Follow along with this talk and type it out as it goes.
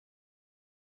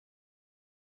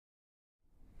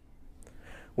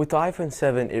With the iPhone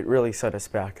 7, it really set us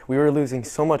back. We were losing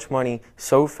so much money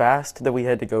so fast that we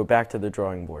had to go back to the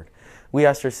drawing board. We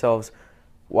asked ourselves,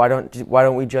 why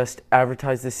don't we just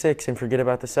advertise the 6 and forget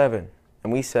about the 7?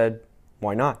 And we said,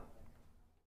 why not?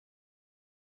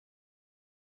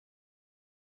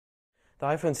 The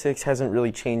iPhone 6 hasn't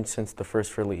really changed since the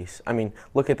first release. I mean,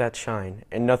 look at that shine,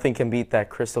 and nothing can beat that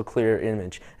crystal clear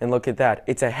image. And look at that,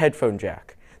 it's a headphone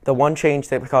jack. The one change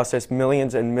that cost us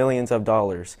millions and millions of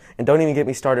dollars. And don't even get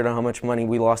me started on how much money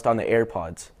we lost on the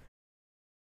AirPods.